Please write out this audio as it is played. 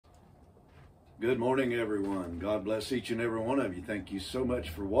Good morning, everyone. God bless each and every one of you. Thank you so much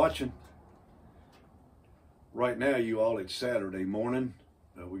for watching. Right now, you all, it's Saturday morning.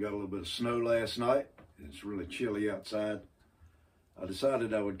 We got a little bit of snow last night. It's really chilly outside. I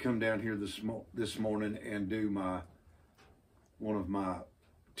decided I would come down here this morning and do one of my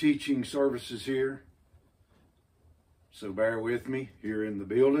teaching services here. So bear with me here in the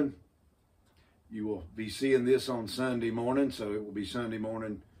building. You will be seeing this on Sunday morning, so it will be Sunday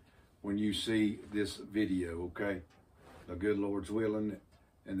morning when you see this video, okay? The good Lord's willing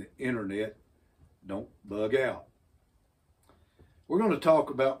and the internet don't bug out. We're going to talk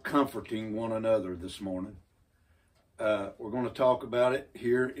about comforting one another this morning. We're going to talk about it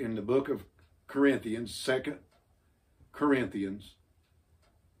here in the book of Corinthians, 2 Corinthians.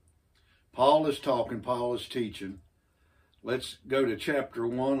 Paul is talking, Paul is teaching. Let's go to chapter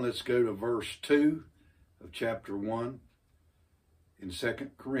 1. Let's go to verse 2 of chapter 1 in 2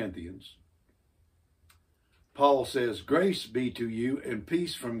 Corinthians. Paul says, "Grace be to you and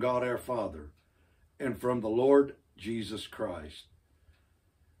peace from God our Father and from the Lord Jesus Christ."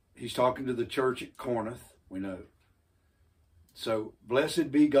 He's talking to the church at Corinth, we know. So,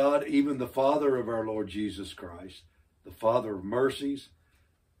 blessed be God, even the Father of our Lord Jesus Christ, the Father of mercies,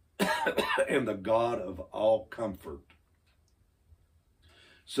 and the God of all comfort.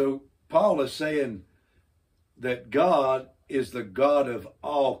 So, Paul is saying that God is the God of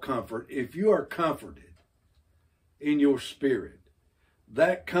all comfort. If you are comforted in your spirit,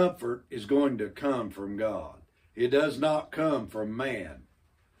 that comfort is going to come from God. It does not come from man.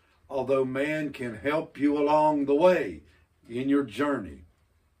 Although man can help you along the way in your journey,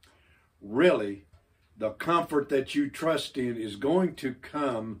 really, the comfort that you trust in is going to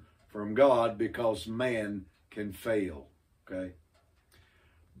come from God because man can fail, okay?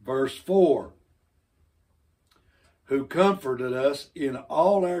 Verse 4, who comforted us in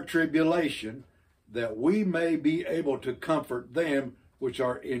all our tribulation, that we may be able to comfort them which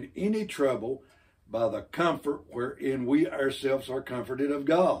are in any trouble by the comfort wherein we ourselves are comforted of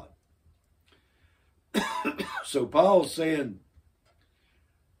God. So Paul's saying,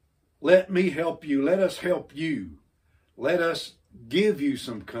 let me help you, let us help you, let us give you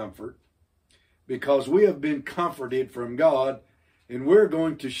some comfort, because we have been comforted from God, and we're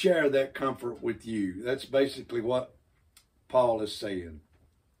going to share that comfort with you. That's basically what Paul is saying.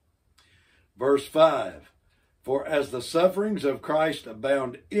 Verse 5, for as the sufferings of Christ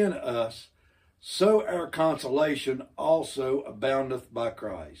abound in us, so our consolation also aboundeth by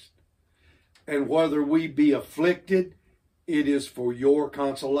Christ. And whether we be afflicted, it is for your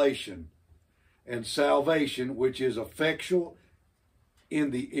consolation and salvation, which is effectual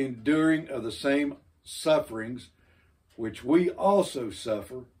in the enduring of the same sufferings which we also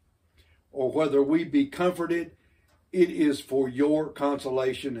suffer, or whether we be comforted, it is for your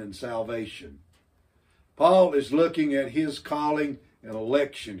consolation and salvation. Paul is looking at his calling and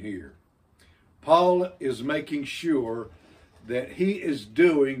election here. Paul is making sure that he is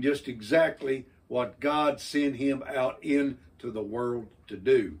doing just exactly what God sent him out into the world to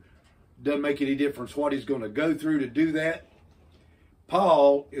do. Doesn't make any difference what he's going to go through to do that.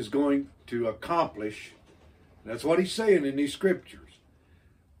 Paul is going to accomplish, that's what he's saying in these scriptures,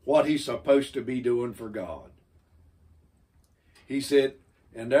 what he's supposed to be doing for God. He said,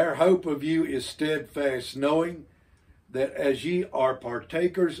 and our hope of you is steadfast, knowing that as ye are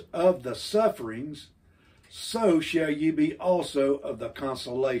partakers of the sufferings, so shall ye be also of the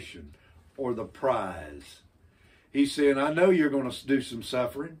consolation or the prize. He's saying, I know you're going to do some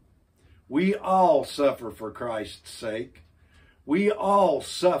suffering. We all suffer for Christ's sake. We all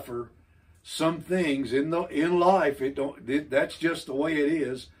suffer some things in life. That's just the way it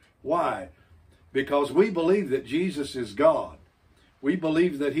is. Why? Because we believe that Jesus is God. We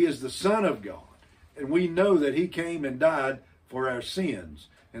believe that he is the Son of God. And we know that he came and died for our sins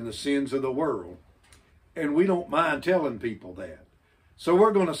and the sins of the world. And we don't mind telling people that. So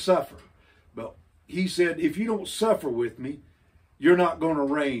we're going to suffer. But he said, if you don't suffer with me, you're not going to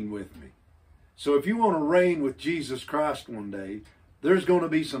reign with me. So if you want to reign with Jesus Christ one day, there's going to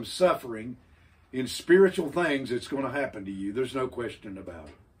be some suffering in spiritual things that's going to happen to you. There's no question about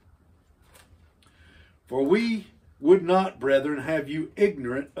it. For we would not, brethren, have you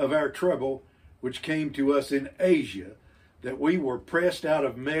ignorant of our trouble which came to us in Asia, that we were pressed out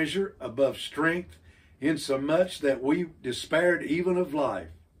of measure above strength, insomuch that we despaired even of life,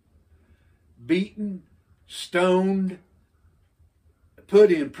 beaten, stoned,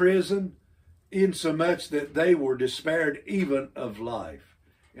 put in prison, insomuch that they were despaired even of life.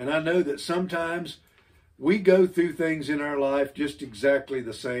 And I know that sometimes we go through things in our life just exactly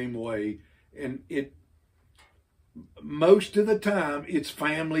the same way, and most of the time, it's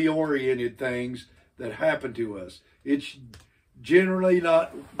family-oriented things that happen to us. It's generally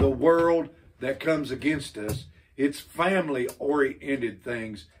not the world that comes against us. It's family-oriented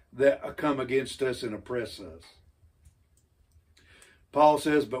things that come against us and oppress us. Paul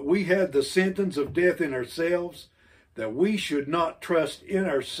says, but we had the sentence of death in ourselves, that we should not trust in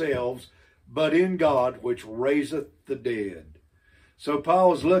ourselves, but in God, which raiseth the dead. So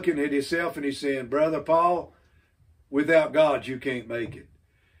Paul is looking at himself and he's saying, Brother Paul, without God, you can't make it.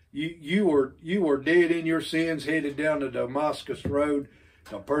 You were dead in your sins, headed down the Damascus road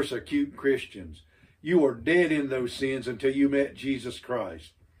to persecute Christians. You were dead in those sins until you met Jesus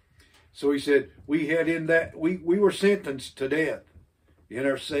Christ. So he said, we were sentenced to death in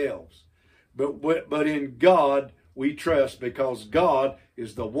ourselves. But in God we trust, because God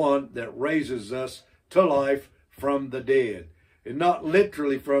is the one that raises us to life from the dead. And not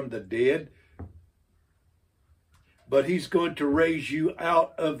literally from the dead, but he's going to raise you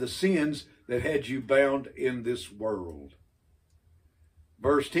out of the sins that had you bound in this world.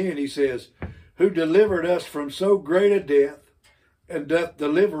 Verse 10, he says, who delivered us from so great a death, and doth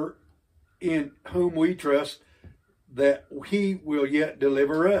deliver, in whom we trust, that he will yet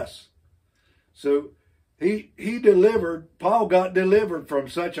deliver us. So he delivered, Paul got delivered from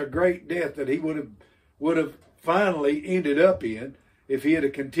such a great death that he would have finally ended up in if he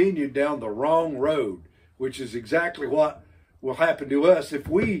had continued down the wrong road, which is exactly what will happen to us if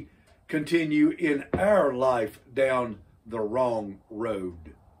we continue in our life down the wrong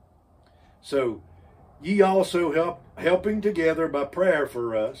road. So ye also helping together by prayer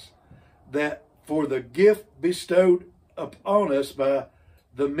for us, that for the gift bestowed upon us by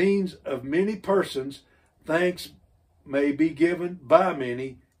the means of many persons, thanks may be given by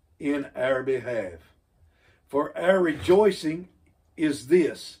many in our behalf. For our rejoicing is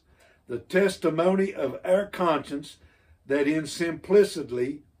this, the testimony of our conscience, that in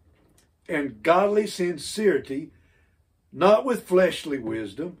simplicity and godly sincerity, not with fleshly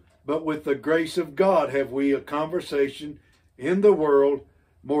wisdom, but with the grace of God, have we a conversation in the world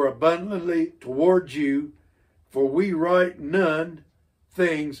more abundantly toward you, for we write none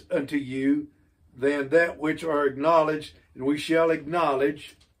things unto you than that which are acknowledged, and we shall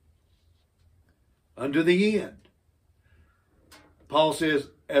acknowledge unto the end. Paul says,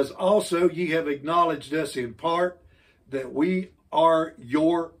 as also ye have acknowledged us in part, that we are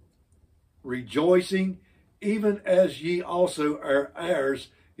your rejoicing, even as ye also are ours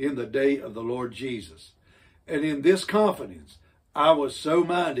in the day of the Lord Jesus. And in this confidence I was so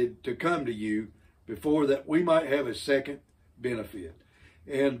minded to come to you before, that we might have a second benefit,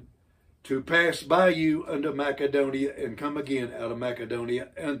 and to pass by you unto Macedonia, and come again out of Macedonia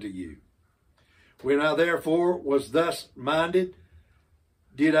unto you. When I therefore was thus minded,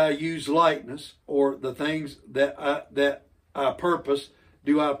 did I use lightness, or the things that I purpose,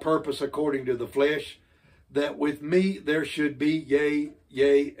 do I purpose according to the flesh, that with me there should be yea,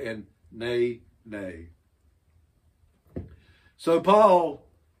 yea, and nay, nay. So Paul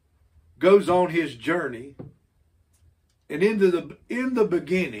goes on his journey, and in the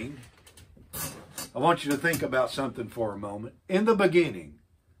beginning, I want you to think about something for a moment. In the beginning,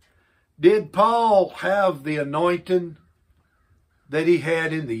 did Paul have the anointing that he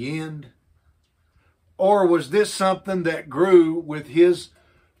had in the end? Or was this something that grew with his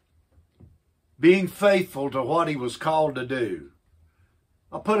being faithful to what he was called to do?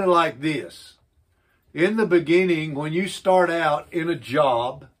 I'll put it like this. In the beginning, when you start out in a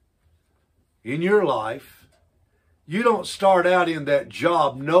job in your life, you don't start out in that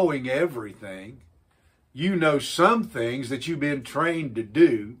job knowing everything. You know some things that you've been trained to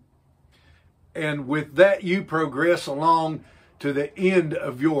do. And with that, you progress along to the end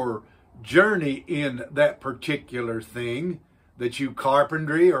of your journey in that particular thing that you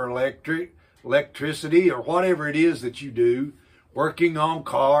carpentry or electricity or whatever it is that you do, working on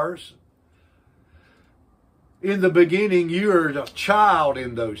cars. In the beginning, you're a child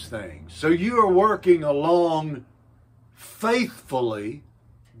in those things. So you are working along faithfully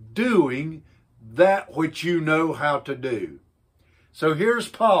doing that which you know how to do. So here's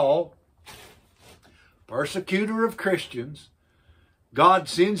Paul, persecutor of Christians. God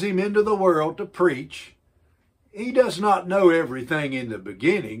sends him into the world to preach. He does not know everything in the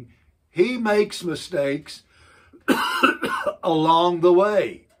beginning. He makes mistakes along the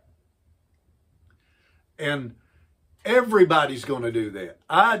way. And everybody's going to do that.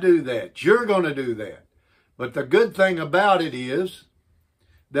 I do that. You're going to do that. But the good thing about it is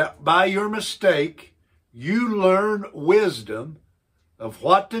that by your mistake, you learn wisdom of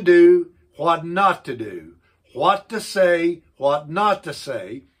what to do, what not to do, what to say, what not to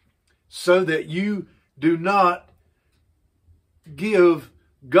say, so that you do not give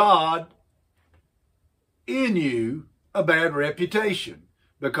God in you a bad reputation,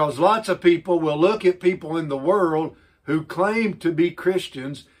 because lots of people will look at people in the world who claim to be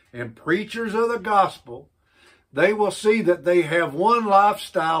Christians and preachers of the gospel. They will see that they have one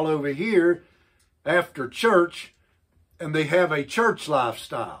lifestyle over here after church, and they have a church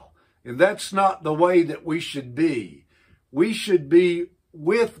lifestyle. And that's not the way that we should be. We should be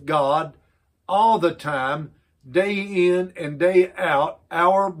with God all the time, day in and day out,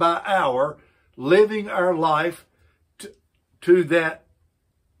 hour by hour, living our life to that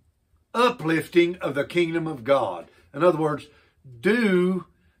uplifting of the kingdom of God. In other words, do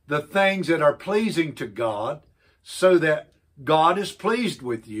the things that are pleasing to God so that God is pleased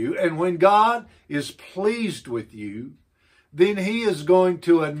with you. And when God is pleased with you, then He is going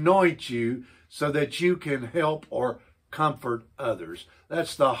to anoint you so that you can help or comfort others.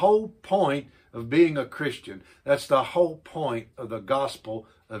 That's the whole point of being a Christian. That's the whole point of the gospel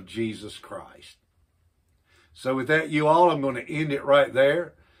of Jesus Christ. So with that, you all, I'm going to end it right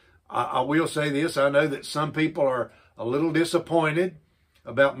there. I will say this. I know that some people are a little disappointed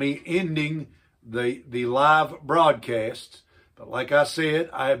about me ending the live broadcasts. But like I said,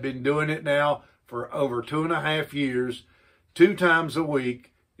 I have been doing it now for over 2.5 years, 2 times a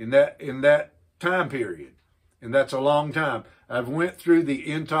week in that time period. And that's a long time. I've went through the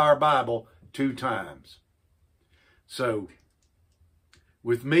entire Bible 2 times. So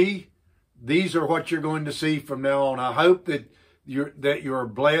with me, these are what you're going to see from now on. I hope that you're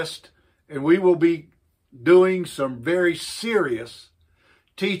blessed, and we will be doing some very serious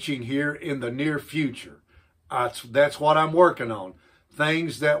teaching here in the near future. That's what I'm working on.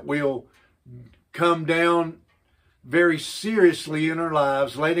 Things that will come down very seriously in our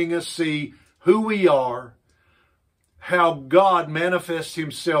lives, letting us see who we are, how God manifests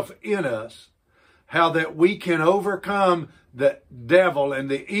Himself in us, how that we can overcome the devil and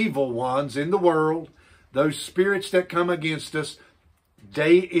the evil ones in the world, those spirits that come against us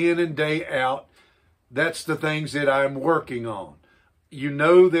day in and day out. That's the things that I'm working on. You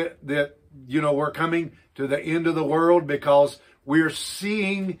know that we're coming to the end of the world because we're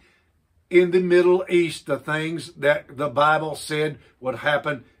seeing in the Middle East the things that the Bible said would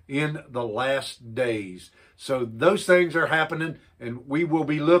happen in the last days. So those things are happening, and we will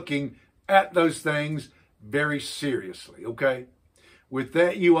be looking at those things very seriously, okay? With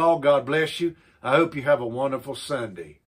that, you all, God bless you. I hope you have a wonderful Sunday.